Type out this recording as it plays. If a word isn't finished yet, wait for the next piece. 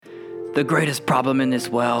The greatest problem in this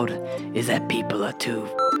world is that people are too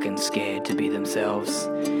fucking scared to be themselves.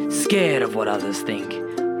 Scared of what others think.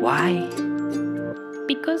 Why?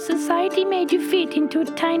 Because society made you fit into a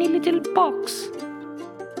tiny little box.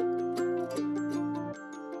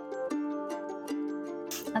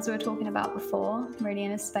 As we were talking about before, really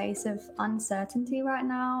in a space of uncertainty right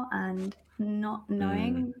now and not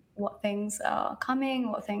knowing what things are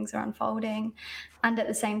coming, what things are unfolding, and at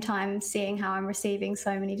the same time seeing how I'm receiving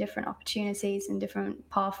so many different opportunities and different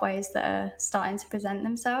pathways that are starting to present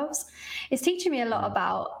themselves. It's teaching me a lot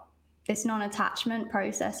about this non-attachment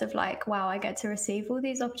process of like, wow, I get to receive all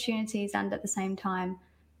these opportunities and at the same time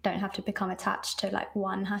don't have to become attached to like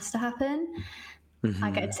one has to happen.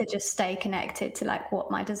 I get to just stay connected to like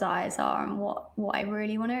what my desires are and what I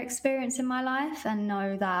really want to experience in my life, and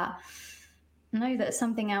know that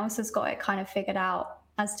something else has got it kind of figured out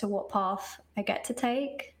as to what path I get to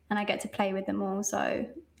take, and I get to play with them all. So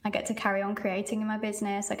I get to carry on creating in my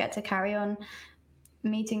business. I get to carry on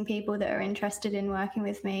meeting people that are interested in working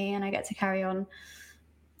with me, and I get to carry on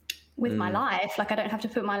with my life. Like I don't have to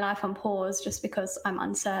put my life on pause just because I'm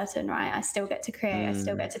uncertain, right? I still get to create, I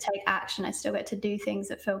still get to take action, I still get to do things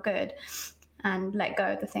that feel good and let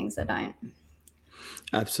go of the things that don't.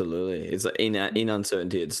 Absolutely. It's like in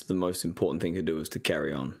uncertainty, it's the most important thing to do is to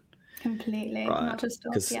carry on. Completely. Right. Not just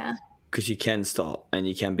stop, yeah. Because you can stop and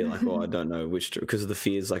you can be like, oh, I don't know which, because of the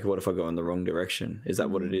fears, like what if I go in the wrong direction? Is that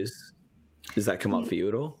what it is? Does that come up for you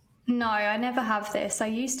at all? No, I never have this. I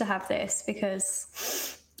used to have this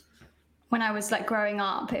because when I was like growing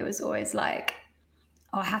up, it was always like,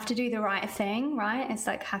 oh, I have to do the right thing, right? It's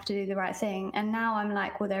like, have to do the right thing. And now I'm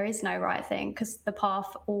like, well, there is no right thing because the path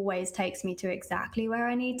always takes me to exactly where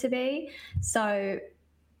I need to be. So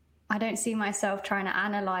I don't see myself trying to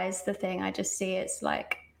analyze the thing. I just see it's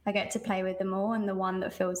like, I get to play with them all, and the one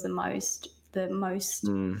that feels the most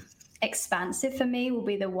expansive for me will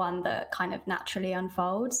be the one that kind of naturally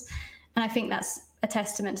unfolds. And I think that's a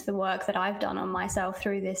testament to the work that I've done on myself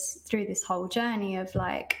through this whole journey of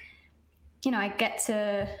like, you know, I get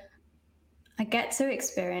to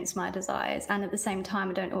experience my desires, and at the same time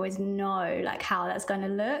I don't always know like how that's going to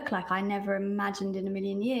look. Like I never imagined in a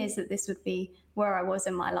million years that this would be where I was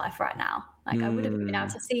in my life right now. Like I would have been able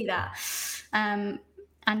to see that.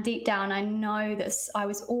 And deep down, I know that I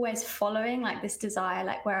was always following like this desire,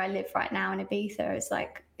 like where I live right now in Ibiza is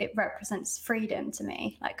like, it represents freedom to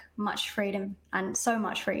me, like much freedom and so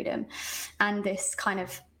much freedom. And this kind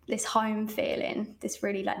of, this home feeling, this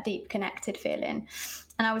really like deep connected feeling.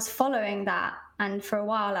 And I was following that. And for a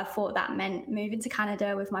while, I thought that meant moving to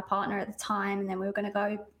Canada with my partner at the time. And then we were going to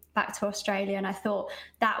go back to Australia. And I thought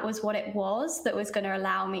that was what it was that was going to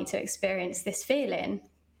allow me to experience this feeling.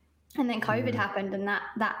 And then COVID happened, and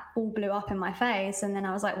that all blew up in my face. And then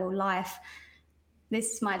I was like, well, life,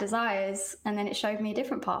 this is my desires. And then it showed me a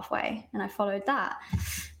different pathway, and I followed that.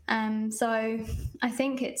 So I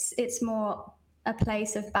think it's more a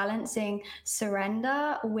place of balancing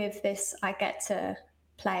surrender with this, I get to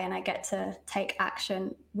play and I get to take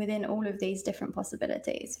action within all of these different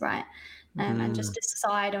possibilities, right? And just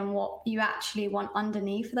decide on what you actually want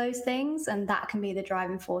underneath those things, and that can be the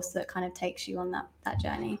driving force that kind of takes you on that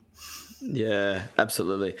journey. Yeah,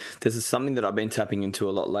 absolutely. There's something that I've been tapping into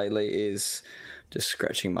a lot lately is just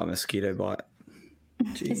scratching my mosquito bite.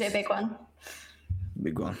 Jeez. Is it a big one?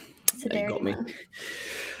 Big one. It's a dirty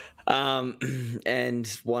one. And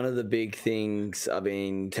one of the big things I've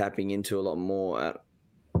been tapping into a lot more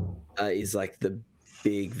is like the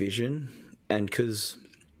big vision,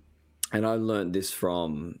 and I learned this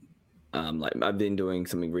from like I've been doing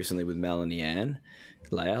something recently with Melanie Ann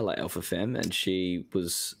Leia, like Alpha Femme, and she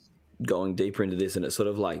was going deeper into this, and it sort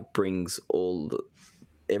of like brings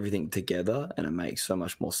everything together, and it makes so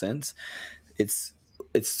much more sense. It's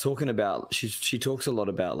talking about, she talks a lot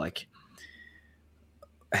about like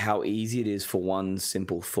how easy it is for one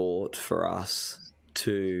simple thought for us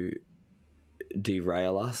to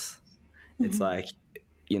derail us. It's like,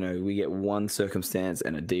 you know, we get one circumstance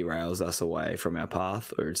and it derails us away from our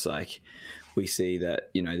path, or it's like we see that,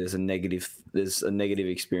 you know, there's a negative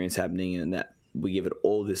experience happening, and that we give it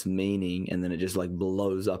all this meaning, and then it just like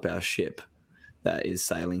blows up our ship that is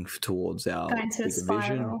sailing towards our bigger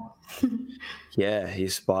vision. Yeah, your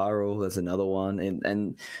spiral. That's another one.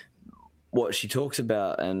 And what she talks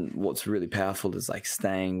about and what's really powerful is like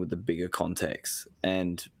staying with the bigger context.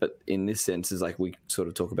 But in this sense is like we sort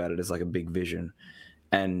of talk about it as like a big vision.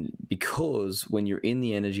 And because when you're in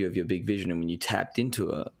the energy of your big vision and when you tapped into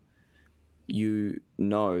it, you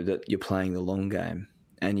know that you're playing the long game.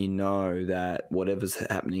 and you know that whatever's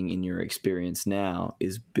happening in your experience now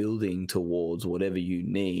is building towards whatever you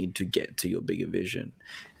need to get to your bigger vision.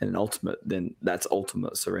 And then that's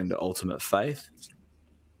ultimate surrender, ultimate faith.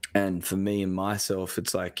 And for me and myself,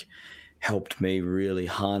 it's like helped me really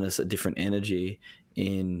harness a different energy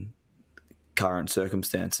in current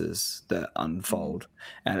circumstances that unfold.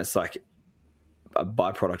 And it's like a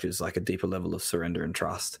byproduct is like a deeper level of surrender and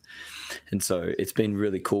trust. And so it's been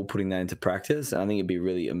really cool putting that into practice. And I think it'd be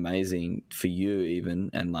really amazing for you even,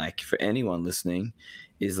 and like for anyone listening,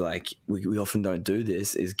 is like we often don't do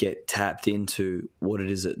this, is get tapped into what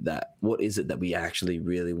is it that we actually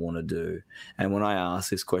really want to do. And when I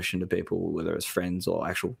ask this question to people, whether it's friends or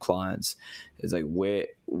actual clients, it's like,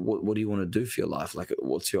 what do you want to do for your life? Like,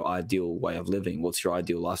 what's your ideal way of living? What's your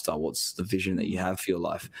ideal lifestyle? What's the vision that you have for your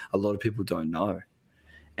life? A lot of people don't know.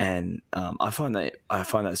 And I find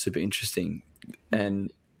that super interesting.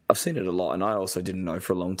 And I've seen it a lot, and I also didn't know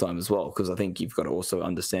for a long time as well, because I think you've got to also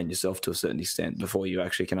understand yourself to a certain extent before you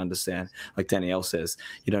actually can understand. Like Danielle says,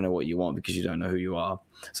 you don't know what you want because you don't know who you are.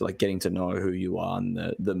 So like getting to know who you are and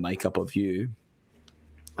the makeup of you,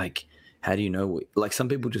 like how do you know like some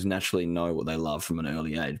people just naturally know what they love from an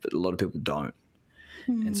early age, but a lot of people don't.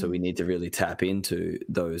 And so we need to really tap into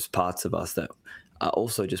those parts of us that are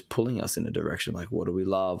also just pulling us in a direction, like what do we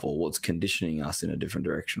love, or what's conditioning us in a different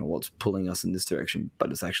direction, or what's pulling us in this direction,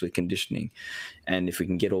 but it's actually conditioning. And if we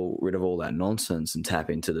can get rid of all that nonsense and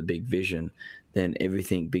tap into the big vision, then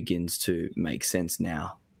everything begins to make sense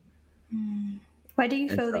now. Where do you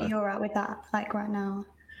feel that you're at with that, like right now?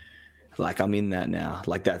 Like I'm in that now.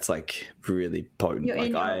 Like that's like really potent.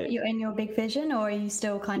 You're in your big vision, or are you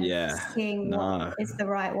still kind of seeing what is the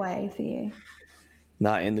right way for you?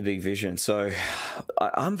 No, in the big vision. So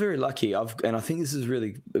I'm very lucky. And I think this is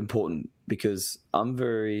really important because I'm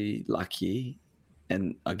very lucky,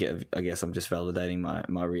 and I guess I'm just validating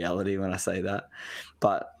my reality when I say that.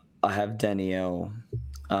 But I have Danielle,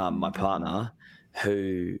 my partner,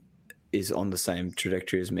 who is on the same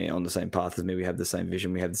trajectory as me, on the same path as me. We have the same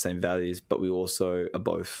vision, we have the same values, but we also are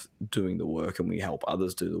both doing the work, and we help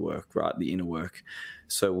others do the work, right? The inner work.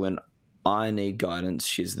 So when I need guidance,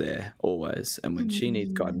 she's there always. And when she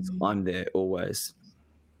needs guidance, I'm there always.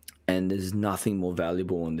 And there's nothing more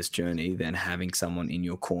valuable on this journey than having someone in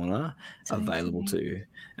your corner available to you.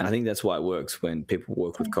 And I think that's why it works when people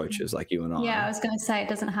work with coaches like you and I. Yeah, I was going to say, it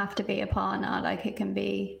doesn't have to be a partner. Like it can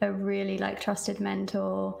be a really like trusted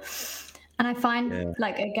mentor. And I find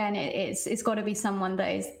like, again, it's got to be someone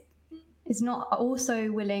that is not also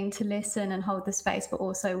willing to listen and hold the space, but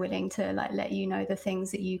also willing to like let you know the things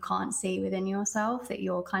that you can't see within yourself that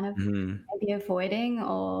you're kind of maybe avoiding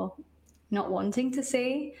or not wanting to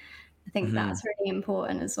see. I think that's really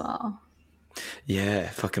important as well. Yeah,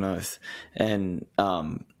 fucking oath. And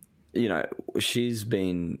you know, she's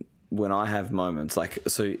been, when I have moments like,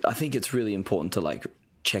 so I think it's really important to like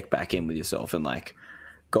check back in with yourself and like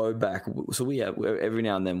go back. So we have, every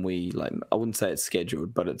now and then we like, I wouldn't say it's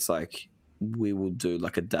scheduled, but it's like we will do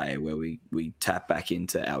like a day where we tap back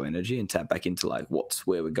into our energy and tap back into like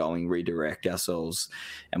where we're going, redirect ourselves.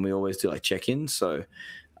 And we always do like check-ins. So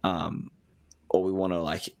or we want to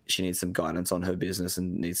like, she needs some guidance on her business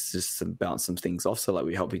and needs just to bounce some things off. So like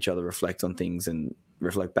we help each other reflect on things and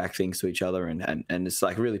reflect back things to each other. And it's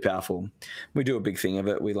like really powerful. We do a big thing of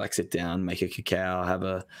it. We like sit down, make a cacao, have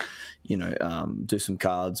a, you know, do some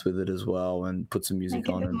cards with it as well and put some music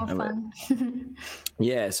on. Make it a bit more fun.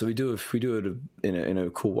 Yeah. So we do it in a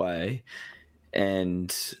cool way. And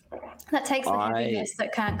that takes the heaviness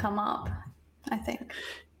that can't come up, I think.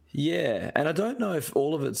 Yeah. And I don't know if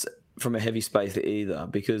all of it's from a heavy space either,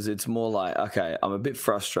 because it's more like, okay, I'm a bit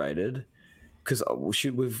frustrated because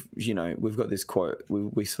we've got this quote,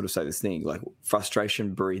 we sort of say this thing like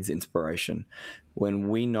frustration breeds inspiration. When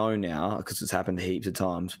we know now, because it's happened heaps of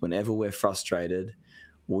times, whenever we're frustrated,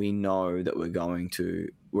 we know that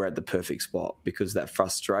we're at the perfect spot, because that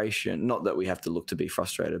frustration, not that we have to look to be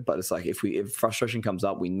frustrated, but it's like if frustration comes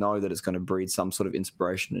up, we know that it's going to breed some sort of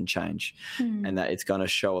inspiration and change, and that it's going to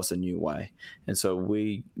show us a new way. And so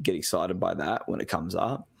we get excited by that when it comes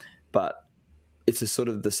up, but it's a sort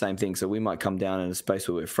of the same thing. So we might come down in a space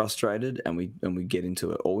where we're frustrated and we get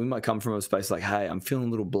into it, or we might come from a space like, hey, I'm feeling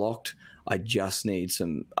a little blocked. I just need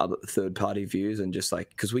some other third-party views, and just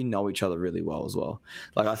like, because we know each other really well as well.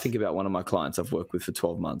 Like I think about one of my clients I've worked with for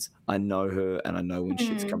 12 months. I know her, and I know when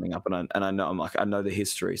shit's coming up, and I know the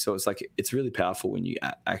history. So it's like, it's really powerful when you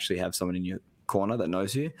actually have someone in your corner that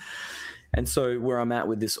knows you. And so where I'm at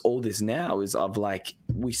with all this now is I've like,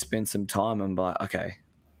 we spend some time and like, okay,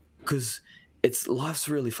 because life's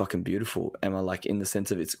really fucking beautiful, Emma, like in the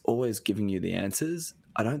sense of it's always giving you the answers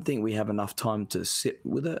I don't think we have enough time to sit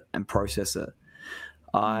with it and process it.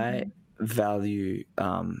 I value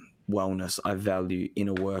wellness. I value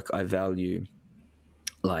inner work. I value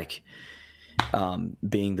like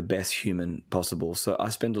being the best human possible. So I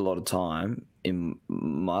spend a lot of time in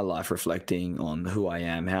my life reflecting on who I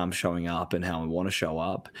am, how I'm showing up, and how I want to show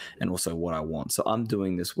up, and also what I want. So I'm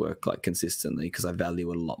doing this work like consistently because I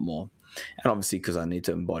value it a lot more, and obviously because I need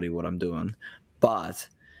to embody what I'm doing. But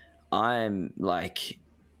I'm like,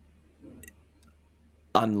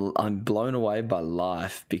 I'm blown away by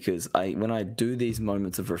life because when I do these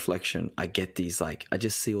moments of reflection, I get these I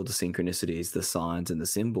just see all the synchronicities, the signs and the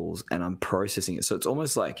symbols, and I'm processing it. So it's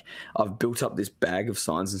almost like I've built up this bag of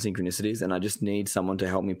signs and synchronicities, and I just need someone to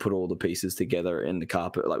help me put all the pieces together in the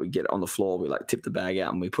carpet. Like we get on the floor, we tip the bag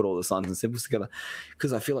out and we put all the signs and symbols together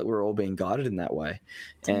because I feel like we're all being guided in that way.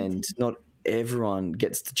 And not everyone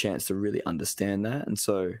gets the chance to really understand that. And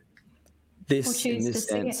so this, in this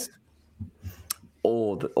sense,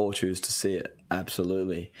 or choose to see it,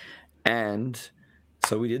 absolutely. And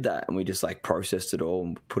so we did that, and we just processed it all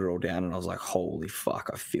and put it all down, and I was like, holy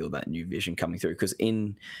fuck, I feel that new vision coming through. Because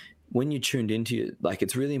when you tuned into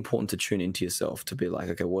it's really important to tune into yourself, to be like,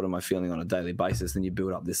 okay, what am I feeling on a daily basis? Then you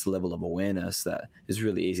build up this level of awareness that is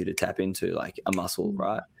really easy to tap into, like a muscle,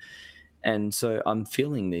 right? And so I'm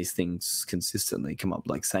feeling these things consistently come up.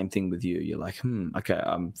 Like same thing with you. You're like, okay,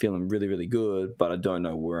 I'm feeling really, really good, but I don't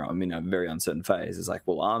know where I'm in a very uncertain phase. It's like,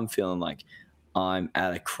 well, I'm feeling like I'm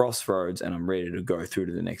at a crossroads and I'm ready to go through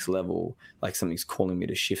to the next level. Like something's calling me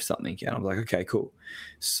to shift something. And I'm like, okay, cool.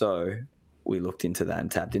 So we looked into that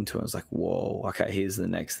and tapped into it. I was like, whoa, okay, here's the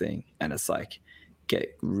next thing. And it's like,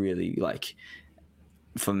 get really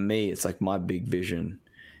for me, it's like my big vision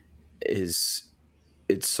is,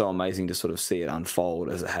 it's so amazing to sort of see it unfold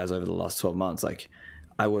as it has over the last 12 months. Like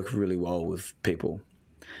I work really well with people,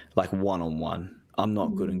 like one-on-one. I'm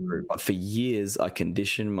not good in group, but for years I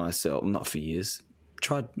conditioned myself, not for years,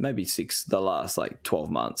 tried maybe the last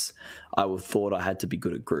 12 months. I thought I had to be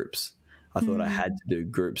good at groups. I thought I had to do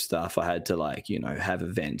group stuff. I had to have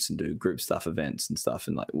events and do group events and stuff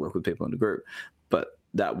and work with people in the group. But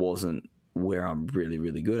that wasn't where I'm really,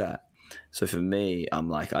 really good at. So for me, I'm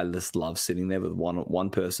like, I just love sitting there with one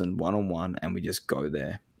person, one-on-one, and we just go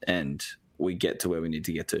there and we get to where we need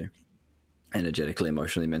to get to, energetically,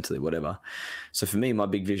 emotionally, mentally, whatever. So for me, my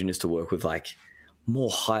big vision is to work with more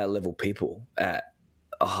higher level people at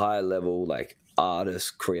a higher level,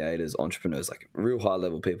 artists, creators, entrepreneurs, real high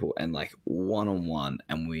level people, and one-on-one.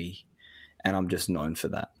 And I'm just known for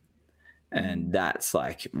that. And that's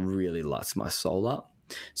really lights my soul up.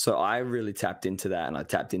 So I really tapped into that,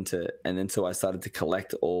 and then so I started to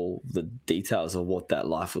collect all the details of what that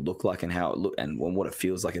life would look like and how it looked and what it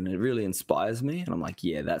feels like. And it really inspires me. And I'm like,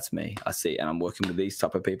 yeah, that's me. I see. And I'm working with these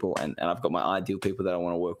type of people, and I've got my ideal people that I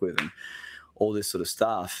want to work with and all this sort of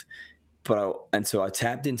stuff. So I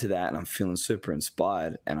tapped into that, and I'm feeling super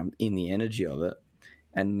inspired, and I'm in the energy of it.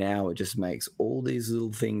 And now it just makes all these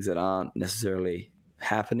little things that aren't necessarily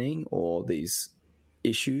happening, or these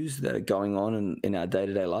issues that are going on in our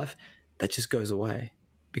day-to-day life, that just goes away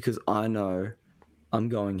because I know I'm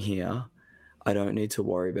going here. I don't need to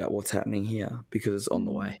worry about what's happening here because it's on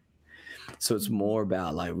the way. So it's more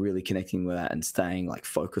about really connecting with that and staying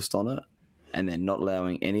focused on it, and then not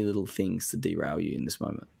allowing any little things to derail you in this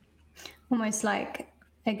moment. Almost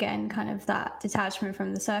again, kind of that detachment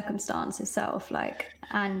from the circumstance itself,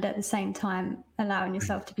 and at the same time allowing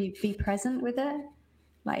yourself to be present with it.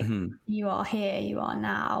 You are here, you are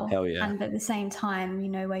now. Hell yeah. And at the same time, you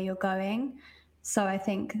know where you're going. So I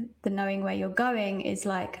think the knowing where you're going is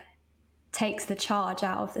takes the charge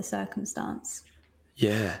out of the circumstance.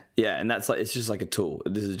 Yeah. And that's it's just a tool.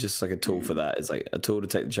 This is just a tool for that. It's a tool to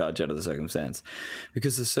take the charge out of the circumstance,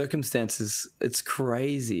 because the circumstances, it's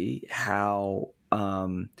crazy how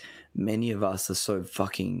many of us are so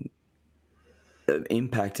fucking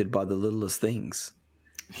impacted by the littlest things.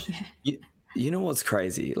 Yeah. You know what's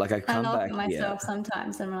crazy? I come laugh back at myself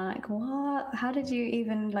sometimes, and I'm like, what? How did you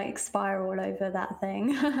even spiral over that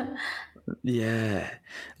thing? Yeah.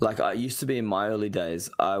 I used to be in my early days,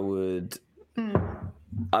 I would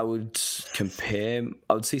compare,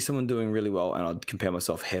 I would see someone doing really well and I'd compare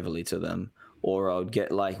myself heavily to them, or I would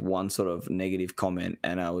get one sort of negative comment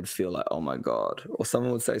and I would feel like, oh my God, or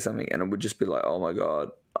someone would say something and it would just be like, oh my God,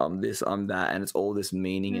 I'm this, I'm that. And it's all this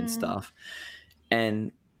meaning and stuff.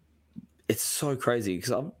 And it's so crazy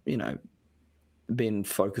because I've, been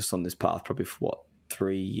focused on this path probably for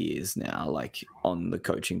 3 years now, on the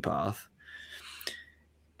coaching path.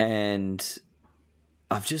 And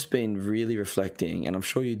I've just been really reflecting, and I'm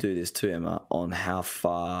sure you do this too, Emma, on how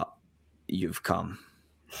far you've come.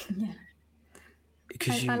 Yeah.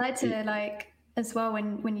 because I like to like as well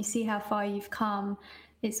when you see how far you've come,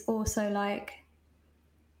 it's also like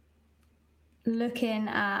looking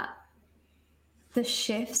at the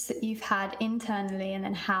shifts that you've had internally and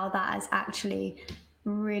then how that has actually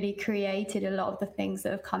really created a lot of the things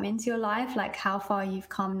that have come into your life, like how far you've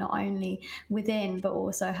come not only within but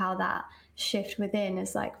also how that shift within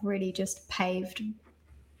is like really just paved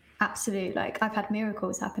absolute, like I've had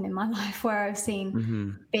miracles happen in my life where I've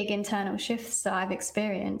seen big internal shifts that I've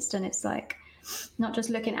experienced, and it's like not just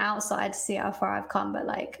looking outside to see how far I've come, but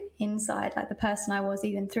like inside, like the person I was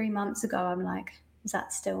even 3 months ago, I'm like, is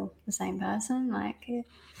that still the same person? Like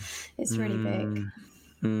it's really big.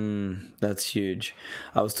 That's huge.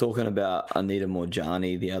 I was talking about Anita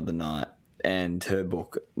Morjani the other night and her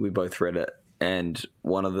book. We both read it, and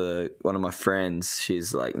one of my friends,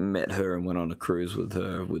 she's like met her and went on a cruise with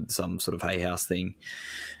her with some sort of Hay House thing,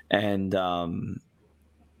 and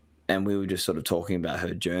we were just sort of talking about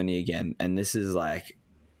her journey again. And this is like,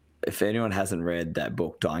 if anyone hasn't read that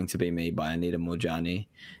book, Dying to Be Me by Anita Morjani,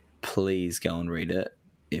 please go and read it.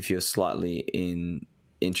 If you're slightly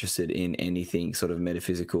interested in anything sort of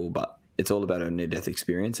metaphysical, but it's all about her near-death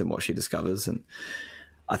experience and what she discovers. And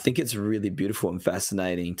I think it's really beautiful and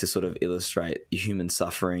fascinating to sort of illustrate human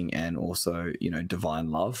suffering and also, you know,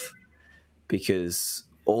 divine love, because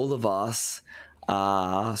all of us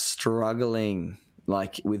are struggling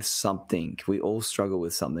like with something. We all struggle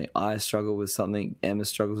with something. I struggle with something. Emma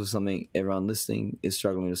struggles with something. Everyone listening is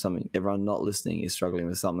struggling with something. Everyone not listening is struggling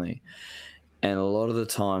with something. And a lot of the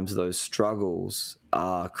times those struggles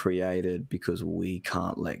are created because we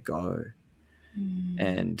can't let go.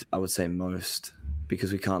 And I would say most,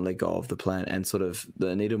 because we can't let go of the plan. And sort of the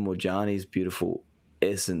Anita Morjani's beautiful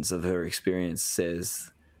essence of her experience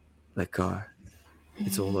says, let go.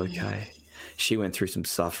 It's all okay. She went through some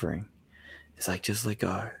suffering. It's like, just let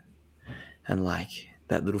go. And like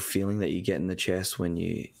that little feeling that you get in the chest when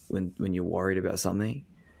you're worried about something,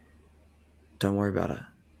 don't worry about it.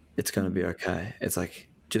 It's going to be okay. It's like,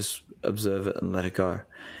 just observe it and let it go,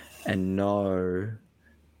 and know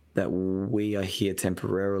that we are here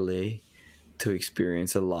temporarily to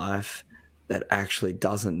experience a life that actually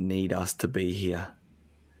doesn't need us to be here.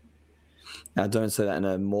 Now, I don't say that in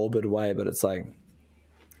a morbid way, but it's like,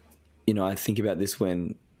 you know, I think about this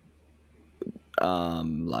when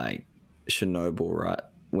like Chernobyl, right?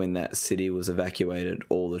 When that city was evacuated,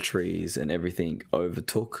 all the trees and everything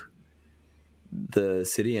overtook the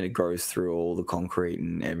city, and it grows through all the concrete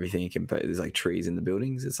and everything. There's like trees in the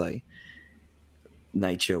buildings. It's like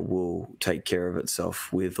nature will take care of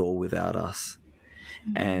itself with or without us.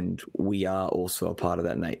 And we are also a part of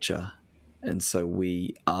that nature. And so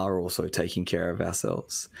we are also taking care of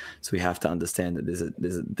ourselves. So we have to understand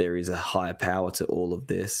that there is a higher power to all of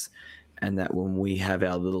this. And that when we have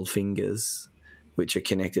our little fingers, which are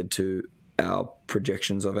connected to our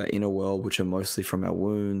projections of our inner world, which are mostly from our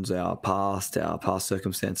wounds, our past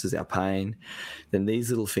circumstances, our pain, then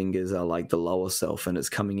these little fingers are like the lower self, and it's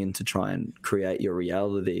coming in to try and create your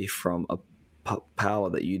reality from a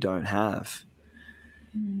power that you don't have.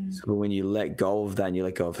 So when you let go of that and you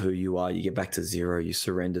let go of who you are, you get back to zero. You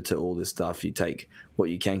surrender to all this stuff. You take what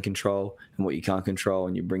you can control and what you can't control,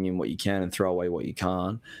 and you bring in what you can and throw away what you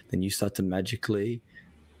can't. Then you start to magically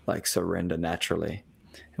like surrender naturally.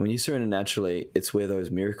 And when you surrender naturally, it's where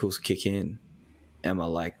those miracles kick in. Emma,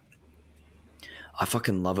 like, I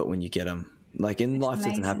fucking love it when you get them. Like in life, it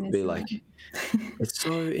doesn't have to be like, it's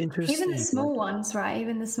so interesting. Even the small ones, right?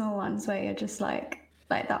 Even the small ones where you're just like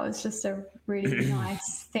that was just a really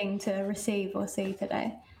nice thing to receive or see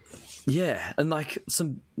today. Yeah. And like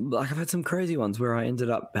I've had some crazy ones where I ended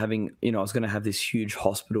up having, you know, I was going to have this huge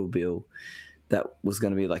hospital bill that was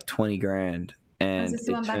going to be like 20 grand. And was this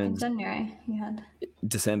the one back in January you had?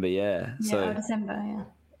 December, yeah. So December, yeah.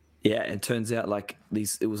 Yeah, it turns out like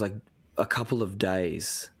it was like a couple of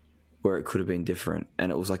days where it could have been different.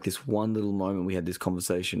 And it was like this one little moment we had this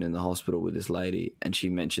conversation in the hospital with this lady, and she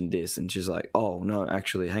mentioned this, and she's like, oh, no,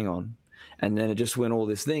 actually, hang on. And then it just went all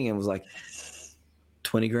this thing and was like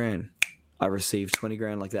 20 grand. I received 20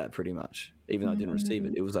 grand like that pretty much. Even though I didn't receive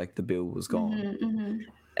it, it was like the bill was gone.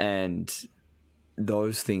 And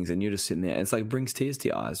those things, and you're just sitting there, and it's like brings tears to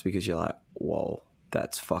your eyes because you're like, whoa,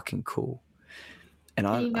 that's fucking cool. And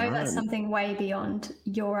I know that's something way beyond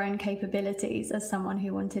your own capabilities as someone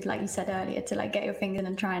who wanted, like you said earlier, to like get your fingers in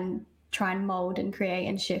and try and mold and create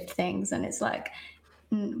and shift things. And it's like,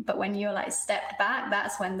 but when you're like stepped back,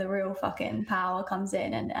 that's when the real fucking power comes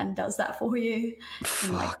in and does that for you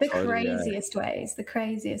in like the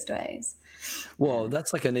craziest ways. Well,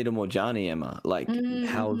 that's like Anita Morjani, Emma. Like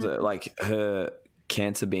how like her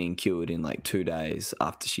cancer being cured in like 2 days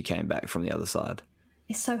after she came back from the other side.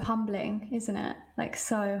 it's so humbling, isn't it? Like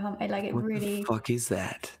so like it What really. the fuck is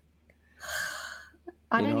that?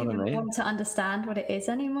 I You know don't what I even mean? want to understand what it is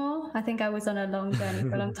anymore. I think I was on a long journey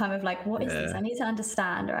for a long time of like, what is this? Yeah. I need to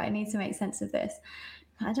understand, or I need to make sense of this.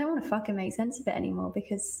 I don't want to fucking make sense of it anymore,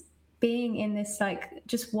 because being in this, like,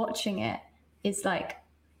 just watching it is like,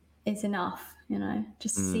 is enough, you know,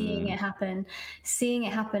 just seeing it happen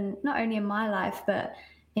not only in my life, but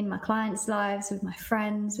in my clients' lives, with my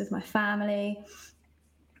friends, with my family,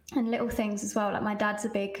 and little things as well. Like my dad's a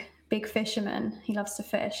big fisherman. He loves to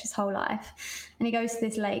fish his whole life, and he goes to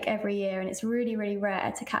this lake every year, and it's really, really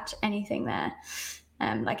rare to catch anything there.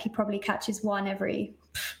 Like he probably catches one every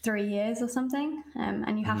 3 years or something.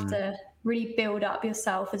 And you have to really build up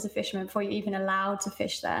yourself as a fisherman before you're even allowed to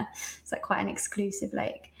fish there. It's like quite an exclusive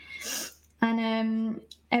lake. And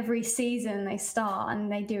every season they start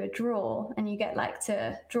and they do a draw, and you get like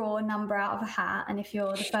to draw a number out of a hat. And if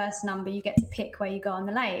you're the first number, you get to pick where you go on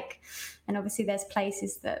the lake. And obviously there's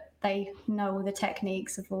places that they know all the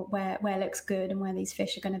techniques of where looks good and where these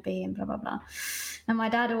fish are going to be and blah, blah, blah. And my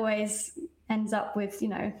dad always ends up with, you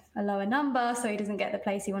know, a lower number, so he doesn't get the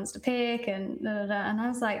place he wants to pick, and blah, blah, blah. And I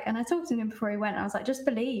was like, and I talked to him before he went, I was like, just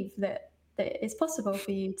believe that it's possible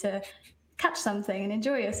for you to catch something and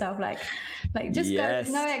enjoy yourself, like just go with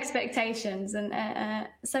no expectations. And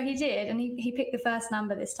so he did, and he picked the first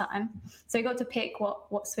number this time, so he got to pick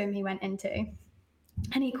what swim he went into,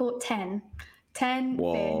 and he caught 10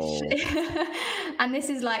 Whoa. fish. And this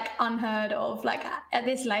is like unheard of, like at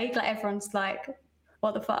this lake, like everyone's like,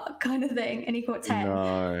 what the fuck kind of thing. And he caught 10.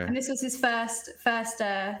 No. And this was his first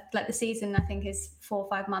like the season, I think, is 4 or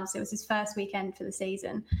 5 months. It was his first weekend for the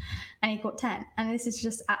season, and he caught 10. And this is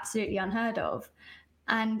just absolutely unheard of.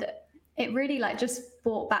 And it really like just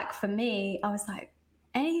brought back for me, I was like,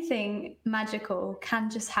 anything magical can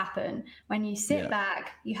just happen when you sit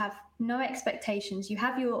back, you have no expectations, you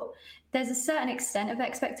have there's a certain extent of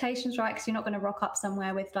expectations, right? Because you're not going to rock up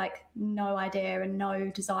somewhere with like no idea and no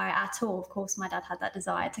desire at all. Of course, my dad had that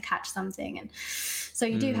desire to catch something, and so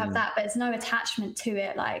you do have that, but there's no attachment to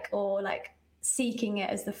it, like, or like seeking it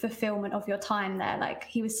as the fulfillment of your time there. Like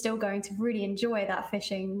he was still going to really enjoy that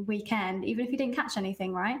fishing weekend, even if he didn't catch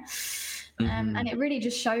anything, right? And it really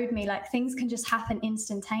just showed me like things can just happen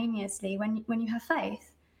instantaneously when you have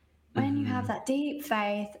faith, when you have that deep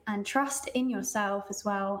faith and trust in yourself as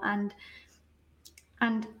well. And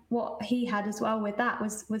what he had as well with that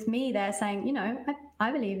was me there saying, you know,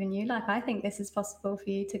 I believe in you. Like, I think this is possible for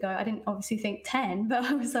you to go. I didn't obviously think 10, but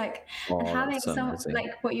I was like, and having someone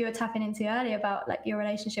like what you were tapping into earlier about like your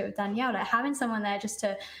relationship with Danielle, like having someone there just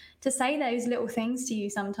to say those little things to you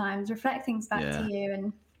sometimes, reflect things back to you,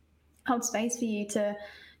 and hold space for you to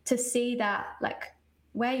see that like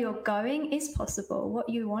where you're going is possible, what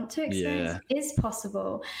you want to experience is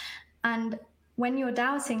possible. And when you're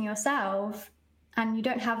doubting yourself and you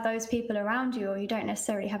don't have those people around you, or you don't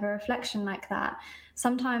necessarily have a reflection like that,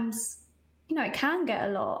 sometimes, you know, it can get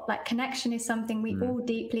a lot. Like connection is something we all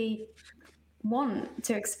deeply want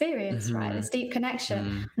to experience, right? This deep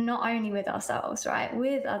connection, not only with ourselves, right,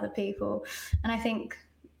 with other people. And I think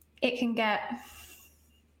it can get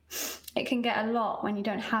a lot when you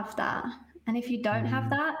don't have that. And if you don't have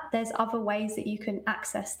that, there's other ways that you can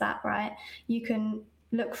access that, right? You can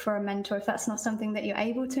look for a mentor. If that's not something that you're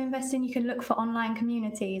able to invest in, you can look for online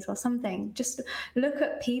communities or something. Just look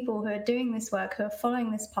at people who are doing this work, who are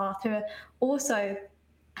following this path, who are also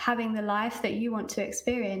having the life that you want to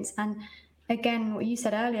experience. And again, what you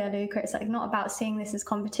said earlier, Luca, it's like not about seeing this as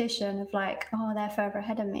competition of like, oh, they're further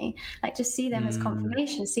ahead of me. Like just see them as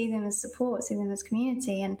confirmation, see them as support, see them as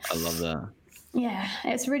community. And I love that. Yeah,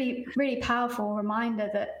 it's really, really powerful reminder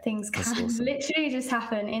that things can literally just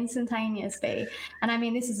happen instantaneously. And I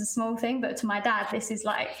mean, this is a small thing, but to my dad, this is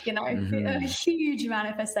like, you know, a huge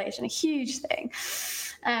manifestation, a huge thing.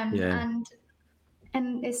 And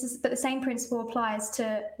it's just, but the same principle applies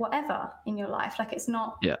to whatever in your life. Like it's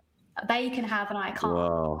not they can have and I can't.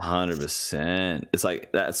 Wow, 100%. It's like,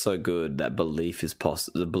 that's so good. That belief is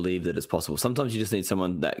possible, the belief that it's possible. Sometimes you just need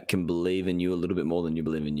someone that can believe in you a little bit more than you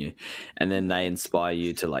believe in you. And then they inspire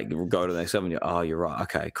you to like go to the next level and you're, oh, you're right.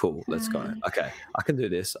 Okay, cool. Let's go. Okay, I can do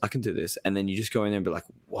this. I can do this. And then you just go in there and be like,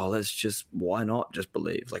 well, why not just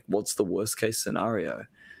believe? Like, what's the worst case scenario?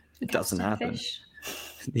 It doesn't happen.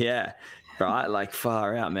 Yeah, right? Like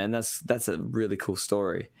far out, man. That's a really cool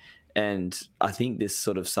story. And I think this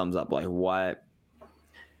sort of sums up like why.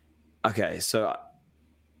 Okay, so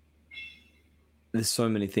there's so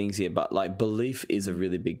many things here, but like belief is a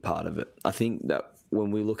really big part of it. I think that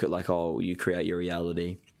when we look at like, oh, you create your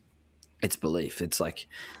reality, it's belief. It's like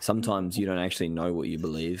sometimes you don't actually know what you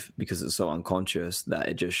believe because it's so unconscious that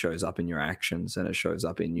it just shows up in your actions, and it shows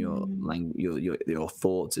up in your your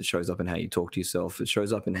thoughts. It shows up in how you talk to yourself. It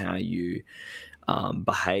shows up in how you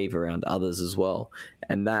behave around others as well.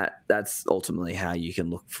 And that's ultimately how you can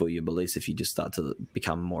look for your beliefs, if you just start to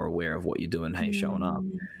become more aware of what you're doing, how you're showing up.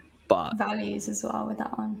 But values as well with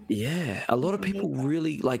that one. Yeah, a lot of people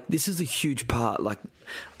really like, this is a huge part. Like,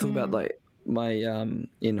 talk about like my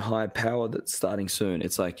in high power that's starting soon.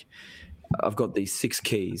 It's like I've got these 6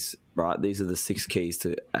 keys, right? These are the 6 keys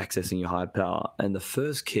to accessing your high power, and the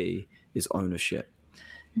first key is ownership.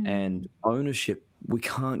 And ownership, we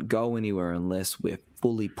can't go anywhere unless we're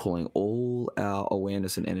fully pulling all our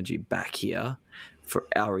awareness and energy back here for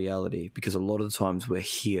our reality, because a lot of the times we're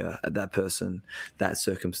here at that person, that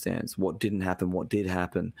circumstance, what didn't happen, what did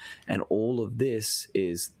happen, and all of this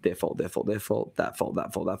is their fault, that fault, that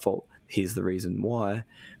fault. Here's the reason why,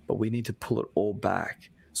 but we need to pull it all back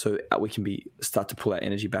so we can start to pull our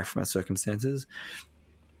energy back from our circumstances.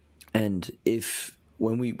 And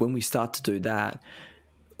when we start to do that,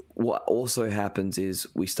 what also happens is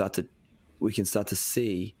we can start to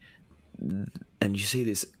see, and you see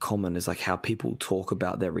this common, is like how people talk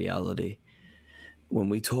about their reality. When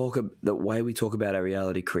we talk, the way we talk about our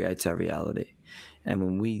reality creates our reality. And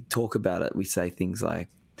when we talk about it, we say things like,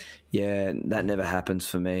 yeah, that never happens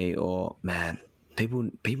for me, or man, people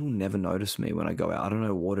never notice me when I go out. I don't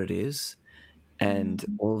know what it is. And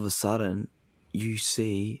all of a sudden you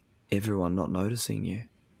see everyone not noticing you,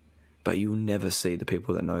 but you'll never see the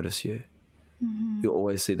people that notice you. You'll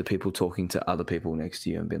always see the people talking to other people next to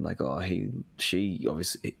you and being like, oh, she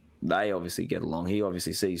obviously, they obviously get along. He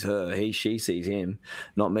obviously sees her. She sees him,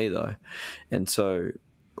 not me though. And so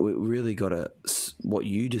we really got to, what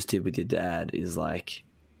you just did with your dad is like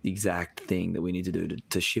the exact thing that we need to do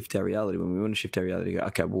to shift our reality. When we want to shift our reality, go,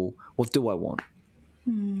 okay, well, what do I want?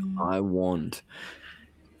 I want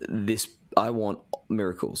this. I want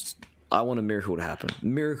miracles. I want a miracle to happen.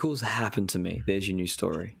 Miracles happen to me. There's your new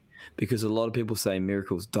story. Because a lot of people say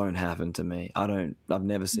miracles don't happen to me. I've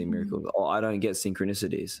never seen miracles. Or I don't get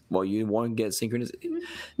synchronicities. Well, you won't get synchronicity.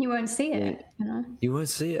 You won't see it, you know. You won't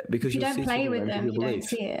see it because you you'll don't see play through the with lens them. of You your don't belief.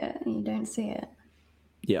 see it. You don't see it.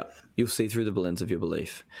 Yeah, you'll see through the lens of your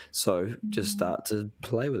belief. So just start to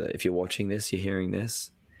play with it. If you're watching this, you're hearing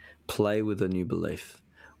this, play with a new belief.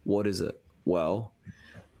 What is it? Well,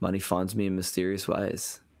 money finds me in mysterious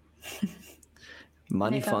ways.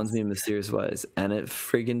 Money finds me in mysterious ways, and it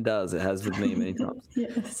friggin' does. It has with me many times.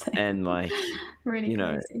 Yes. And like, really, you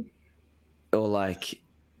know, crazy. or like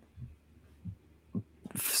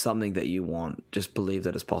something that you want, just believe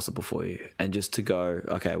that it's possible for you, and just to go,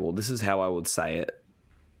 okay, well, this is how I would say it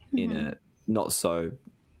in a not so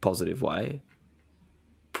positive way.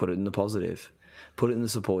 Put it in the positive. Put it in the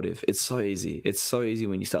supportive. It's so easy. It's so easy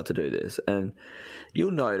when you start to do this, and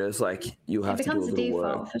you'll notice like you'll have to do a It becomes a little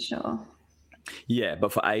default work. for sure. Yeah,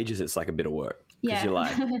 but for ages it's like a bit of work because you're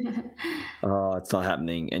like, oh, it's not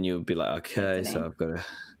happening, and you'll be like, okay, so I've got to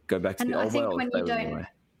go back to and the old I think way. when you don't,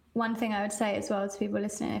 one thing I would say as well to people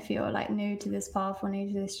listening, if you're like new to this path or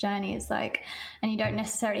new to this journey, is like, and you don't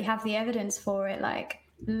necessarily have the evidence for it, like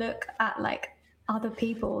look at like other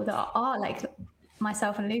people that are like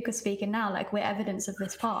myself and Lucas speaking now, like we're evidence of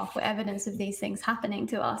this path, we're evidence of these things happening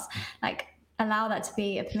to us. Like allow that to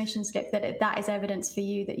be a permission slip that is evidence for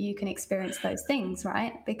you that you can experience those things,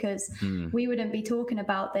 right? Because we wouldn't be talking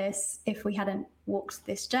about this if we hadn't walked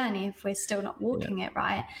this journey, if we're still not walking it,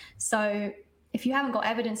 right? So if you haven't got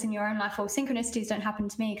evidence in your own life, or synchronicities don't happen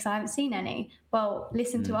to me because I haven't seen any, well,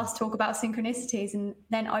 listen to us talk about synchronicities and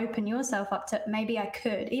then open yourself up to maybe I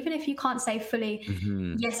could. Even if you can't say fully,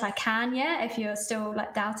 yes, I can yet, if you're still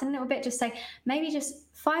like doubting a little bit, just say maybe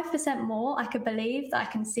just 5% more. I could believe that I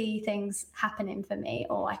can see things happening for me,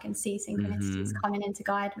 or I can see synchronicities coming in to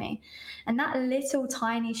guide me. And that little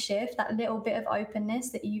tiny shift, that little bit of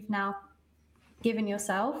openness that you've now given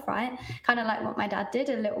yourself, right? Kind of like what my dad did,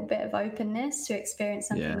 a little bit of openness to experience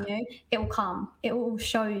something new. It will come. It will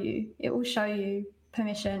show you. It will show you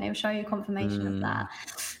permission. It will show you confirmation of that.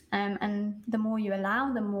 And the more you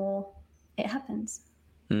allow, the more it happens.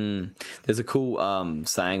 There's a cool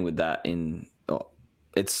saying with that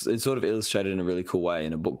it's sort of illustrated in a really cool way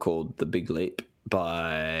in a book called The Big Leap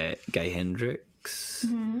by Gay Hendricks.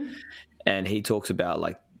 And he talks about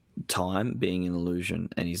like time being an illusion,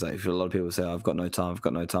 and he's like, for a lot of people say, I've got no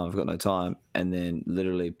time, and then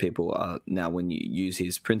literally people are now, when you use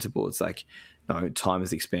his principle, it's like, no, time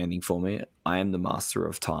is expanding for me, I am the master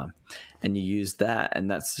of time. And you use that,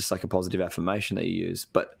 and that's just like a positive affirmation that you use,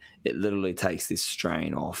 but it literally takes this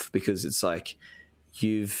strain off, because it's like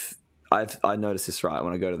I notice this, right,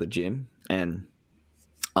 when I go to the gym and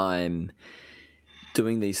I'm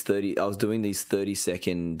doing these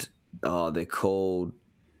 30-second, they're called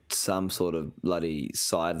some sort of bloody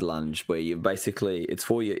side lunge where you basically, it's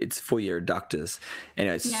for your adductors.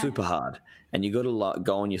 Anyway, it's super hard. And you got to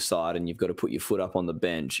go on your side and you've got to put your foot up on the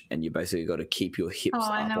bench and you basically got to keep your hips up.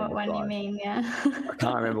 Oh, I know what one you mean, yeah. I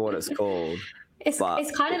can't remember what it's called. It's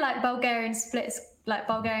kind of like Bulgarian splits, like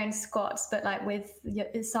Bulgarian squats, but like with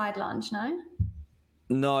your side lunge, no?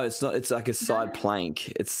 No, it's not. It's like a side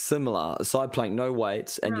plank. It's similar. A side plank, no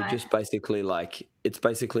weights, and you're just basically like, it's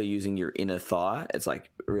basically using your inner thigh. It's like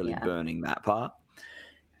really burning that part.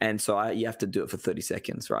 And so you have to do it for 30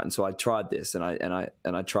 seconds, right? And so I tried this, and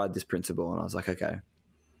I tried this principle, and I was like, okay.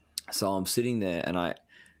 So I'm sitting there, and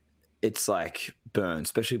it's like burn,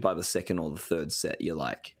 especially by the second or the third set. You're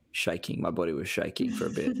like shaking. My body was shaking for a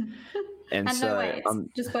bit, and so no weights,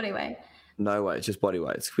 just body weight. No weight, just body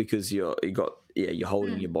weights, because you're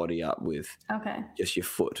holding your body up with just your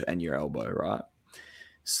foot and your elbow, right?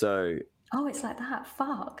 So it's like that.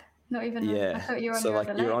 Fuck. Not even. Yeah. I thought you were on so your like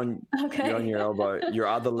other you're leg. you're on your elbow, your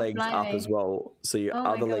other leg's up as well. So your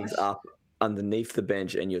other leg's up underneath the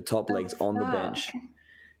bench and your top leg's on the bench,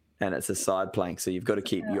 and it's a side plank. So you've got to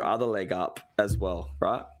keep your other leg up as well,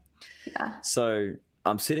 right? Yeah. So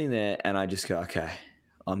I'm sitting there and I just go, okay,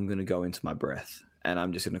 I'm gonna go into my breath. And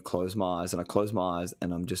I'm just going to close my eyes, and I close my eyes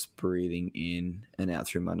and I'm just breathing in and out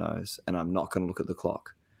through my nose. And I'm not going to look at the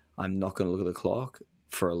clock. I'm not going to look at the clock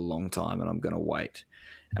for a long time, and I'm going to wait.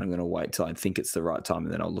 And I'm going to wait till I think it's the right time,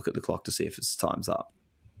 and then I'll look at the clock to see if it's time's up.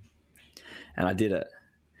 And I did it.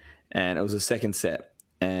 And it was a second set.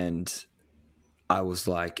 And I was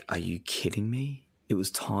like, are you kidding me? It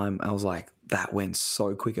was time. I was like, that went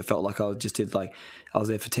so quick. It felt like I was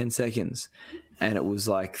there for 10 seconds. And it was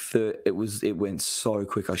like, it went so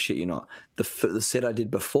quick. I shit you not. The set I did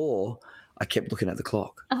before, I kept looking at the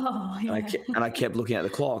clock. Oh, yeah. And I kept looking at the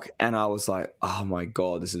clock, and I was like, oh my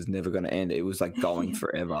God, this is never going to end. It was like going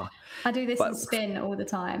forever. I do this in spin all the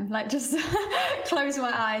time. Like, just close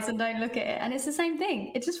my eyes and don't look at it. And it's the same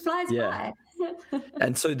thing. It just flies by.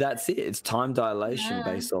 And so that's it. It's time dilation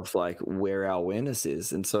based off like where our awareness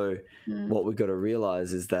is. And so what we've got to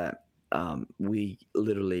realize is that we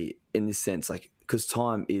literally, in this sense, like, because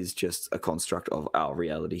time is just a construct of our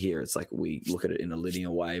reality here. It's like we look at it in a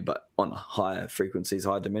linear way, but on higher frequencies,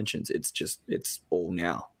 higher dimensions, it's all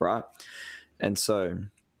now, right? And so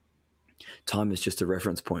time is just a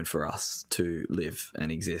reference point for us to live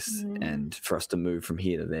and exist, and for us to move from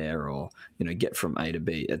here to there, or get from A to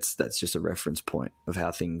B. That's just a reference point of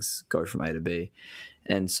how things go from A to B.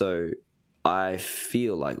 And so I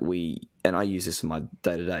feel like and I use this in my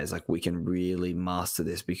day-to-day, is like we can really master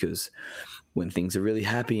this, because when things are really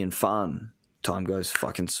happy and fun, time goes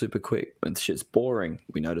fucking super quick. When shit's boring,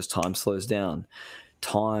 we notice time slows down.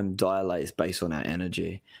 Time dilates based on our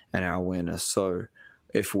energy and our awareness. So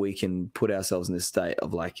if we can put ourselves in this state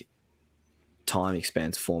of like, time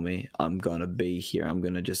expands for me, I'm going to be here. I'm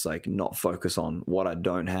going to just like not focus on what I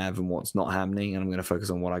don't have and what's not happening. And I'm going to focus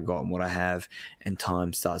on what I got and what I have. And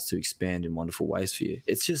time starts to expand in wonderful ways for you.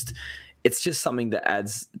 It's just something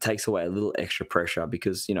that takes away a little extra pressure,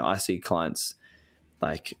 because, I see clients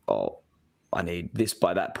like, oh, I need this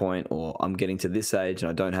by that point, or I'm getting to this age and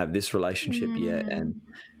I don't have this relationship yet. And,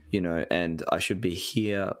 and I should be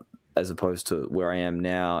here as opposed to where I am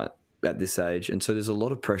now at this age. And so there's a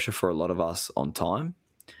lot of pressure for a lot of us on time.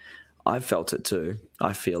 I've felt it too.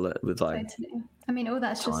 I feel it with like, I mean, all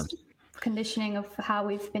that's time. Just conditioning of how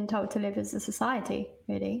we've been told to live as a society,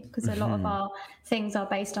 really, because a lot of our things are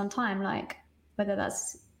based on time, like whether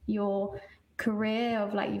that's your career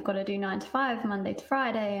of like you've got to do 9 to 5 Monday to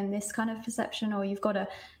Friday and this kind of perception, or you've got to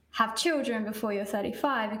have children before you're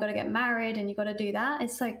 35, you've got to get married and you've got to do that.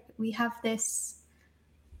 It's like we have this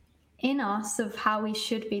in us of how we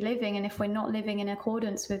should be living, and if we're not living in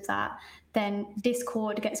accordance with that, then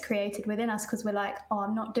discord gets created within us, because we're like, oh,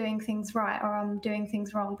 I'm not doing things right, or I'm doing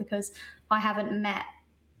things wrong because I haven't met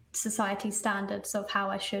society's standards of how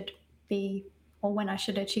I should be or when I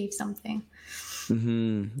should achieve something.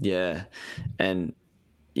 Yeah. And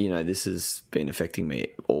this has been affecting me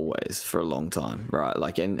always for a long time, right?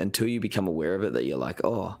 Like, and until you become aware of it, that you're like,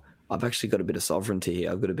 oh, I've actually got a bit of sovereignty here.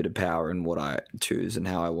 I've got a bit of power in what I choose and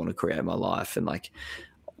how I want to create my life, and like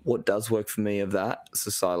what does work for me of that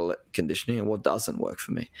societal conditioning and what doesn't work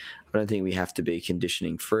for me. I don't think we have to be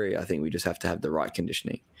conditioning free. I think we just have to have the right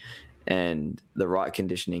conditioning, and the right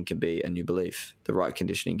conditioning can be a new belief. The right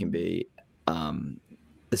conditioning can be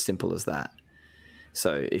as simple as that.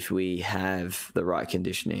 So if we have the right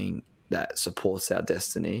conditioning that supports our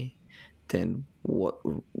destiny, then what,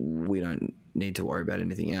 we don't need to worry about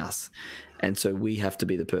anything else. And so we have to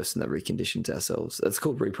be the person that reconditions ourselves. It's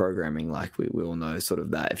called reprogramming. Like we all know sort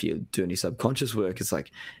of that. If you do any subconscious work, it's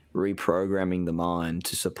like reprogramming the mind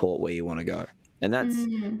to support where you want to go. And that's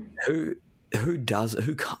who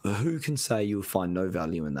can say you'll find no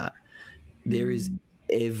value in that? There is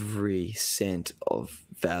every cent of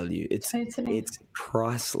value. It's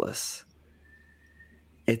priceless.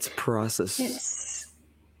 It's priceless. It's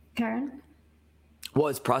Karen. Well,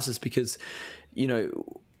 it's priceless because, you know,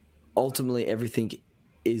 ultimately everything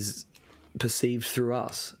is perceived through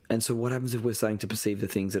us. And so what happens if we're starting to perceive the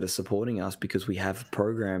things that are supporting us because we have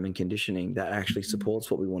program and conditioning that actually supports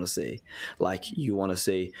what we want to see? Like you want to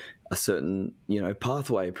see a certain, you know,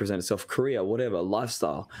 pathway present itself, career, whatever,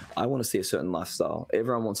 lifestyle. I want to see a certain lifestyle.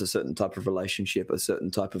 Everyone wants a certain type of relationship, a certain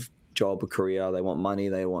type of job or career. They want money,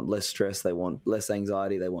 they want less stress, they want less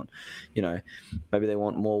anxiety, they want, you know, maybe they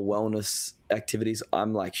want more wellness activities.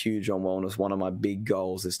 I'm like huge on wellness. One of my big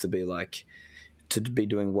goals is to be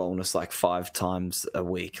doing wellness like 5 times a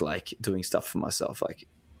week, like doing stuff for myself, like,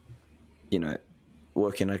 you know,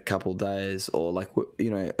 working a couple days or like, you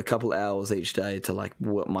know, a couple hours each day to like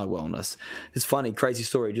work my wellness. It's funny, crazy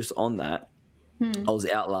story just on that. I was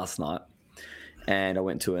out last night and I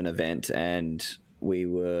went to an event and we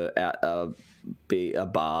were at a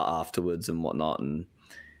bar afterwards and whatnot, and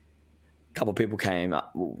a couple of people came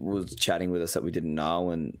up, was chatting with us that we didn't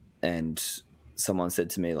know, and someone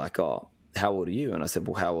said to me like, "Oh, how old are you?" And I said,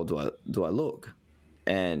 "Well, how old do I look?"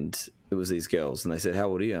 And it was these girls, and they said, "How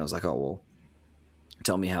old are you?" And I was like, "Oh, well,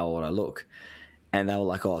 tell me how old I look." And they were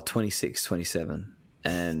like, "Oh, 26, 27."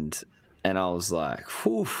 And I was like,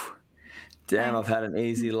 "Whew, damn, I've had an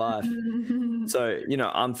easy life." So, you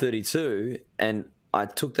know, I'm 32, and I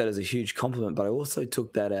took that as a huge compliment, but I also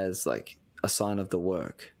took that as like a sign of the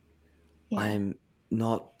work. Yeah.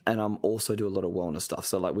 I'm also do a lot of wellness stuff.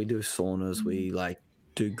 So like we do saunas, we like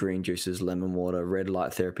do green juices, lemon water, red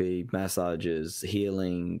light therapy, massages,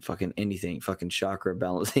 healing, fucking anything, fucking chakra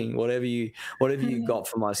balancing, whatever you got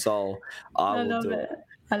for my soul, I will do it.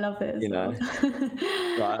 I love it as well.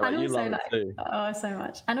 Right, like, and you love it too. Oh, so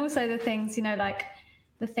much. And also the things, you know, like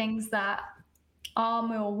the things that are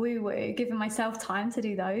more woo-woo, giving myself time to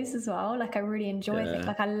do those as well. Like I really enjoy things.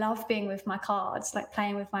 Like I love being with my cards, like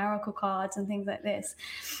playing with my oracle cards and things like this.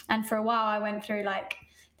 And for a while I went through like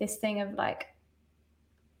this thing of like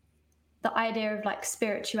the idea of like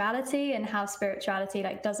spirituality and how spirituality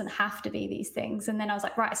like doesn't have to be these things. And then I was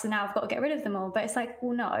like, right, so now I've got to get rid of them all. But it's like,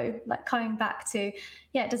 well, no, like coming back to,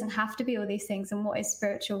 yeah, it doesn't have to be all these things. And what is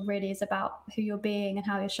spiritual really is about who you're being and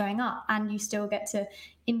how you're showing up. And you still get to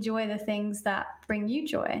enjoy the things that bring you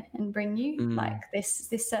joy and bring you like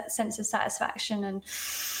this sense of satisfaction and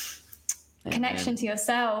connection to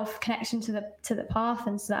yourself, connection to the path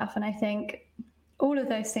and stuff. And I think all of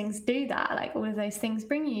those things do that. Like all of those things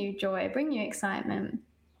bring you joy, bring you excitement.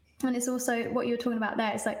 And it's also what you're talking about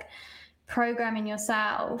there. It's like programming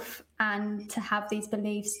yourself and to have these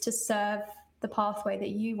beliefs to serve the pathway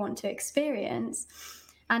that you want to experience.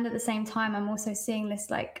 And at the same time, I'm also seeing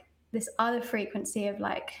this like this other frequency of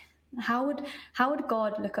like, how would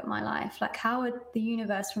God look at my life? Like how would the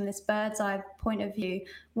universe from this bird's eye point of view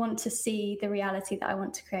want to see the reality that I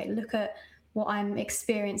want to create? Look at what I'm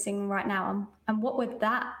experiencing right now, and what would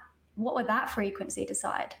that frequency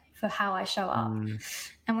decide for how I show up?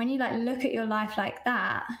 And when you like look at your life like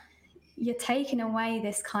that, you're taking away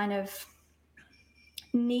this kind of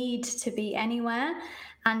need to be anywhere,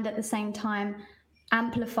 and at the same time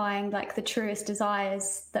amplifying like the truest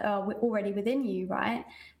desires that are already within you, right?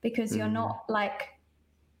 Because you're not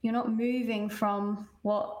moving from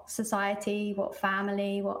what society, what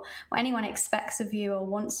family, what anyone expects of you or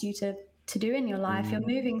wants you to do in your life. You're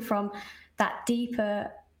moving from that deeper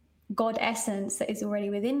God essence that is already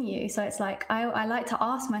within you. So it's like I like to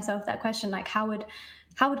ask myself that question, like how would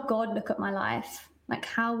God look at my life? Like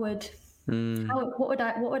what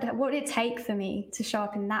would it take for me to show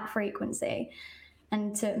up in that frequency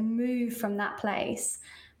and to move from that place?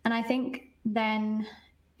 And I think then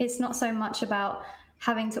it's not so much about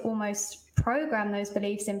having to almost program those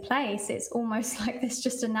beliefs in place. It's almost like there's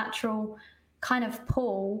just a natural kind of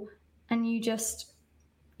pull, and you just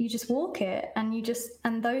walk it, and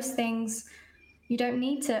those things you don't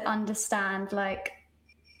need to understand like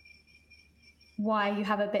why you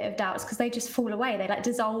have a bit of doubts, because they just fall away. They like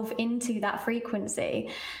dissolve into that frequency.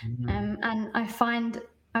 And I find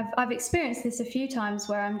I've experienced this a few times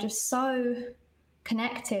where I'm just so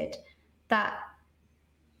connected that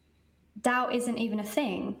doubt isn't even a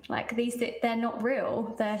thing. Like they're not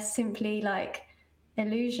real. They're simply like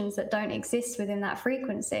illusions that don't exist within that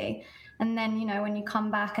frequency. And then, you know, when you come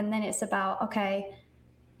back, and then it's about, okay,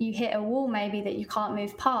 you hit a wall maybe that you can't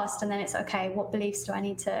move past, and then it's, okay, what beliefs do I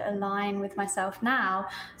need to align with myself now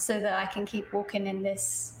so that I can keep walking in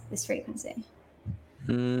this frequency?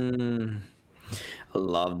 I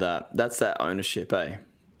love that. That's that ownership, eh?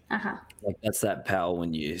 Like, that's that power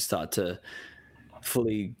when you start to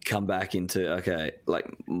fully come back into, okay, like,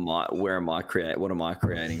 what am I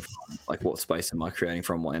creating from? Like, what space am I creating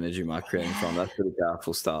from? What energy am I creating from? That's really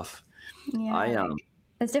powerful stuff. Yeah,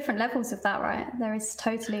 there's different levels of that, right? There is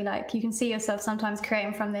totally, like, you can see yourself sometimes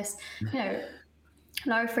creating from this, you know,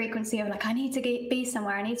 low frequency of like, I need to be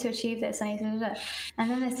somewhere, I need to achieve this, I need to do that.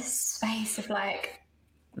 And then there's this space of like,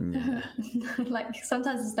 like,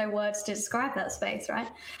 sometimes there's no words to describe that space, right?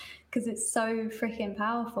 Because it's so freaking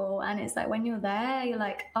powerful. And it's like, when you're there, you're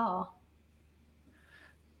like, oh,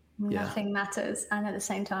 nothing matters. And at the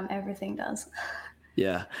same time, everything does.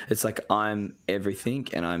 Yeah. It's like, I'm everything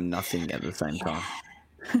and I'm nothing at the same time.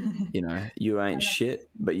 You know, you ain't shit,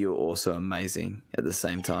 but you're also amazing at the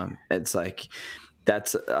same time. It's like, I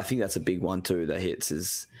think that's a big one too that hits,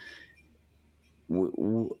 is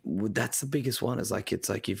that's the biggest one. Is like, it's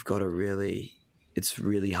like, you've got to really, it's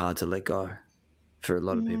really hard to let go for a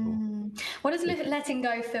lot of people. What does letting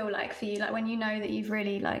go feel like for you? Like, when you know that you've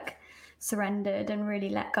really like surrendered and really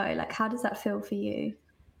let go, like, how does that feel for you?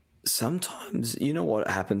 Sometimes, you know what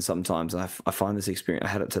happens sometimes, and I find this experience, I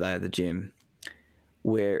had it today at the gym,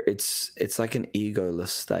 where it's like an egoless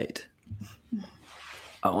state.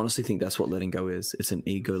 I honestly think that's what letting go is. It's an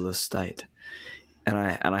egoless state. And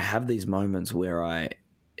I have these moments where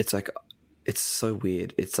it's like, it's so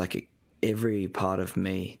weird. It's like every part of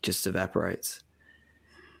me just evaporates.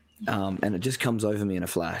 And it just comes over me in a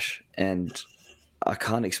flash. And I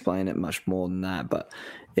can't explain it much more than that, but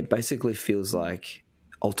it basically feels like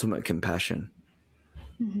ultimate compassion.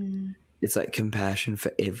 It's like compassion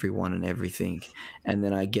for everyone and everything. And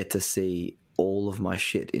then I get to see all of my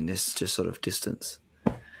shit in this just sort of distance.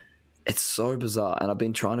 It's so bizarre. And I've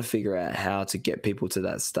been trying to figure out how to get people to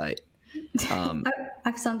that state.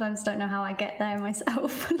 I sometimes don't know how I get there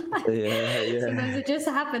myself. Like, yeah. Sometimes it just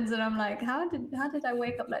happens and I'm like, how did I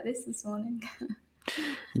wake up like this morning?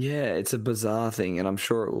 Yeah, it's a bizarre thing, and I'm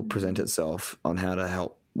sure it will present itself on how to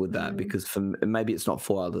help with that, because maybe it's not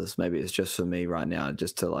for others, maybe it's just for me right now,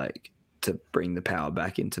 just to bring the power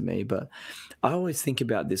back into me. But I always think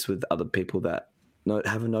about this with other people that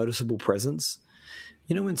have a noticeable presence.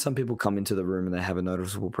 You know, when some people come into the room and they have a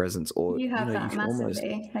noticeable presence, or you have that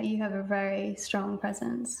massively. Like, you have a very strong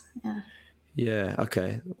presence. Yeah.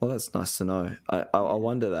 Okay. Well, that's nice to know. I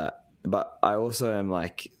wonder that, but I also am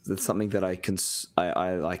like, that's something that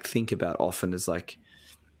I like think about often, is like,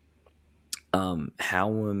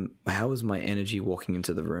 how is my energy walking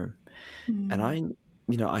into the room? And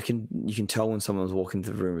you can tell when someone's walking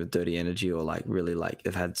into the room with dirty energy, or like really like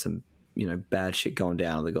they've had some, you know, bad shit going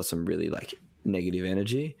down, or they got some really like negative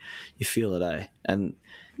energy. You feel it, eh? And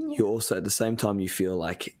you also at the same time you feel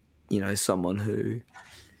like, you know, someone who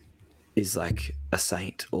is like a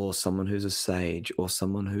saint, or someone who's a sage, or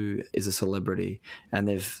someone who is a celebrity, and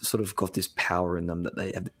they've sort of got this power in them that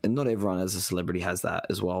they have. And not everyone as a celebrity has that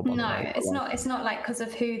as well, by the way. It's not like because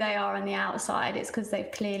of who they are on the outside. It's because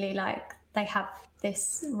they've clearly, like, they have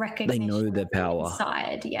this recognition. They know their power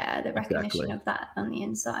inside. Yeah, the recognition of that on the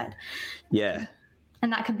inside. Yeah.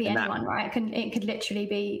 And that could be anyone, right? It could literally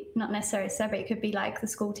be not necessarily a celebrity. It could be like the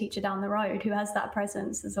school teacher down the road who has that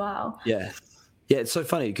presence as well. Yeah. Yeah, it's so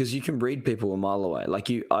funny because you can read people a mile away. Like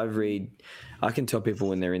I can tell people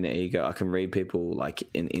when they're in their ego. I can read people like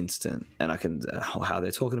in instant, and I can how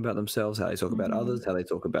they're talking about themselves, how they talk about others, how they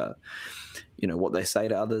talk about, you know, what they say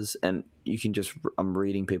to others, and you can just, I'm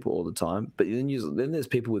reading people all the time. But then there's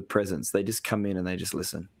people with presence. They just come in and they just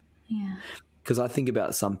listen. Yeah. Because I think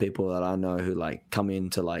about some people that I know who like come in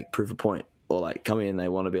to like prove a point, or like come in and they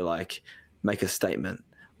want to be like make a statement,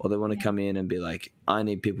 or they want to come in and be like, I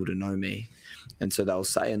need people to know me. And so they'll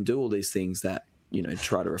say and do all these things that, you know,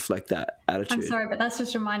 try to reflect that attitude. I'm sorry, but that's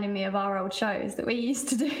just reminding me of our old shows that we used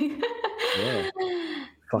to do. Yeah.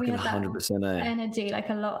 Fucking 100%. Energy, like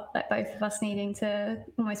a lot, like both of us needing to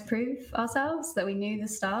almost prove ourselves that we knew the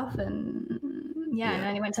stuff, and and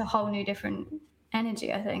then it went to a whole new different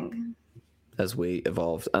energy, I think, as we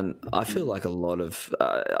evolved. And I feel like a lot of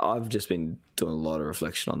I've just been doing a lot of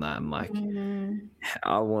reflection on that. I'm like,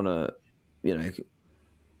 I want to, you know,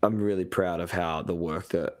 I'm really proud of how the work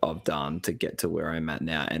that I've done to get to where I'm at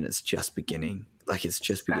now, and it's just beginning. Like, it's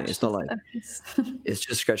just beginning. It's not like it's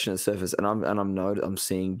just scratching the surface. And I'm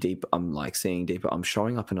seeing deep. I'm like seeing deeper. I'm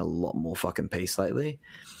showing up in a lot more fucking peace lately,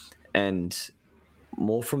 and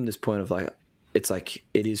more from this point of like, it's like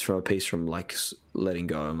it is from a piece from like letting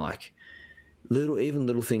go. I'm like,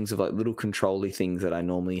 little things of like little control-y things that I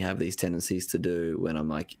normally have these tendencies to do when I'm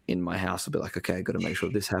like in my house. I'll be like, okay, I got to make sure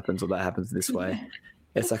this happens or that happens this way.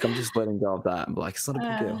 It's like I'm just letting go of that. I'm like, it's not a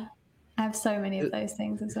big deal. I have so many of those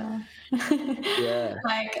things as well. Yeah.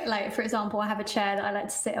 Like for example, I have a chair that I like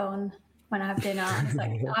to sit on when I have dinner. And it's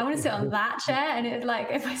like, I want to sit on that chair. And it's like,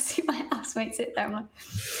 if I see my housemate sit there, I'm like,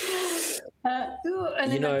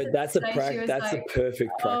 and you know, that's a perfect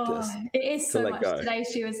practice. It is so much. Go. Today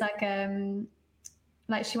she was like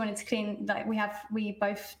she wanted to clean, like we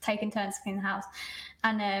both taken turns to clean the house.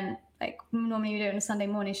 And like normally we do it on a Sunday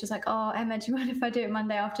morning. She's like, oh, Emma, do you mind if I do it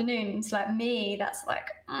Monday afternoon? And it's like me, that's like,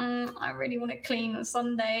 I really want to clean on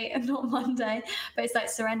Sunday and not Monday. But it's like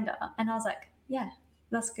surrender. And I was like, yeah,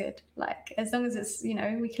 that's good. Like, as long as it's, you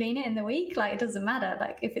know, we clean it in the week, like it doesn't matter.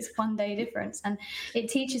 Like if it's one day difference. And it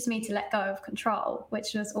teaches me to let go of control,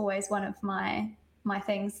 which was always one of my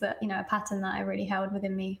things that, you know, a pattern that I really held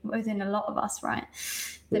within a lot of us, right?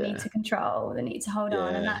 The need to control, the need to hold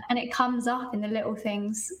on, and it comes up in the little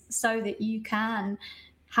things so that you can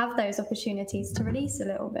have those opportunities to release a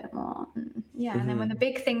little bit more. And then when the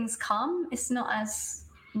big things come, it's not as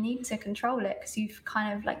need to control it because you've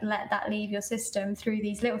kind of like let that leave your system through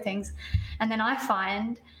these little things. And then I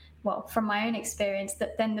find, well, from my own experience,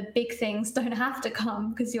 that then the big things don't have to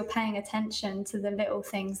come because you're paying attention to the little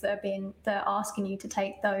things that are asking you to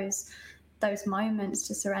take those moments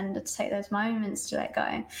to surrender, to take those moments to let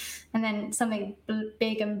go. And then something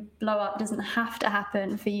big and blow up doesn't have to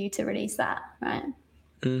happen for you to release that, right?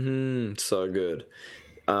 So good.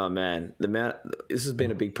 Oh man, this has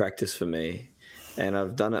been a big practice for me, and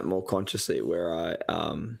I've done it more consciously where I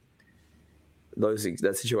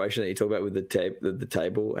that situation that you talk about with the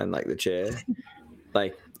table and like the chair,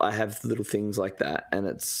 like I have little things like that, and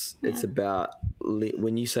it's about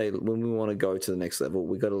when we want to go to the next level,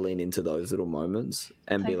 we got to lean into those little moments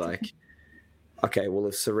and be like, okay, well,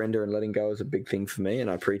 if surrender and letting go is a big thing for me, and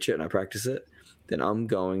I preach it and I practice it, then I'm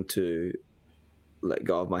going to let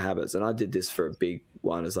go of my habits. And I did this for a big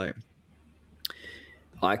one. Is like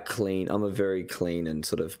I'm a very clean and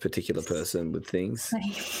sort of particular person with things.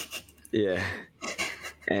 Yeah.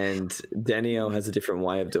 And Danielle has a different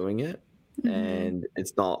way of doing it, and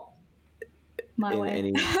it's not my way.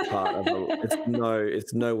 Any part of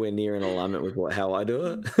it's nowhere near in alignment with how I do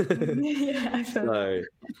it. I feel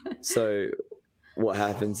so what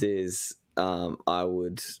happens is I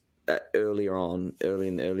would early in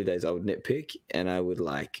the early days I would nitpick, and I would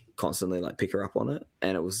like constantly like pick her up on it,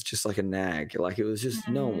 and it was just like a nag. Like it was just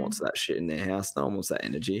no one wants that shit in their house, no one wants that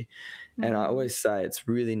energy. And I always say it's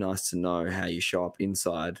really nice to know how you show up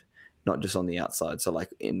inside, not just on the outside. So like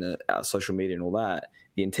in the social media and all that,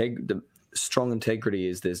 the strong integrity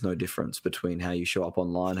is there's no difference between how you show up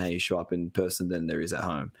online, how you show up in person than there is at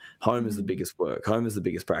home. Home is the biggest work. Home is the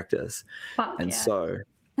biggest practice. So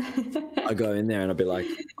I go in there and I'll be like,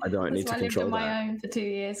 I don't need to control that. I lived on my own for 2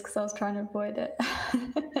 years because I was trying to avoid it.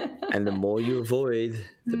 And the more you avoid,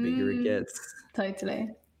 the bigger it gets.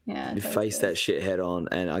 Totally. Yeah, you face that shit head on,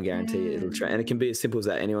 and I guarantee you it'll try. And it can be as simple as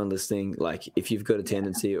that. Anyone listening, like if you've got a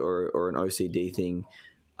tendency or an OCD thing,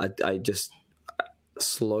 I just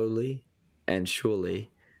slowly and surely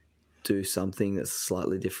do something that's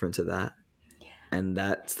slightly different to that. Yeah. And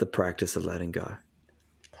that's the practice of letting go.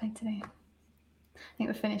 Totally. I think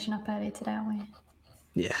we're finishing up early today, aren't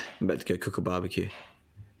we? Yeah, I'm about to go cook a barbecue.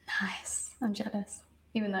 Nice. I'm jealous.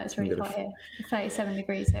 Even though it's really hot here. 37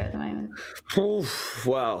 degrees here at the moment. Oof,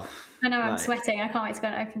 wow. I know I'm sweating. I can't wait to go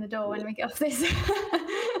and open the door when we get off this.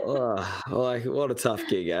 Like what a tough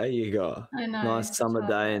gig, eh? You got I know, nice summer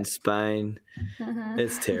day in Spain.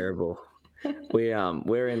 It's terrible.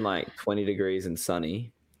 We're in like 20 degrees and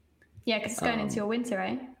sunny. Yeah, because it's going into your winter,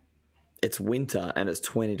 eh? It's winter and it's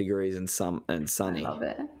 20 degrees and sunny. I love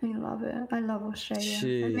it. I love Australia.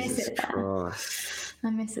 Jesus I miss it there. Christ. I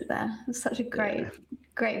miss it there. It's such a great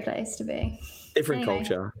place to be. Different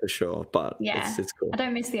culture for sure, but it's cool. I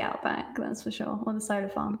don't miss the outback, that's for sure, or the solar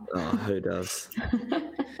farm. Oh, who does?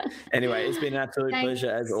 Anyway, it's been an absolute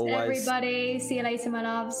pleasure as always. Everybody, see you later, my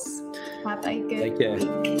loves. Have a good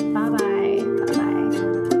week. Bye-bye.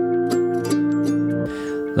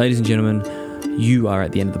 Ladies and gentlemen, you are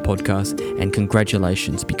at the end of the podcast, and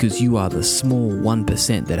congratulations, because you are the small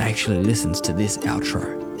 1% that actually listens to this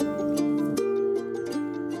outro.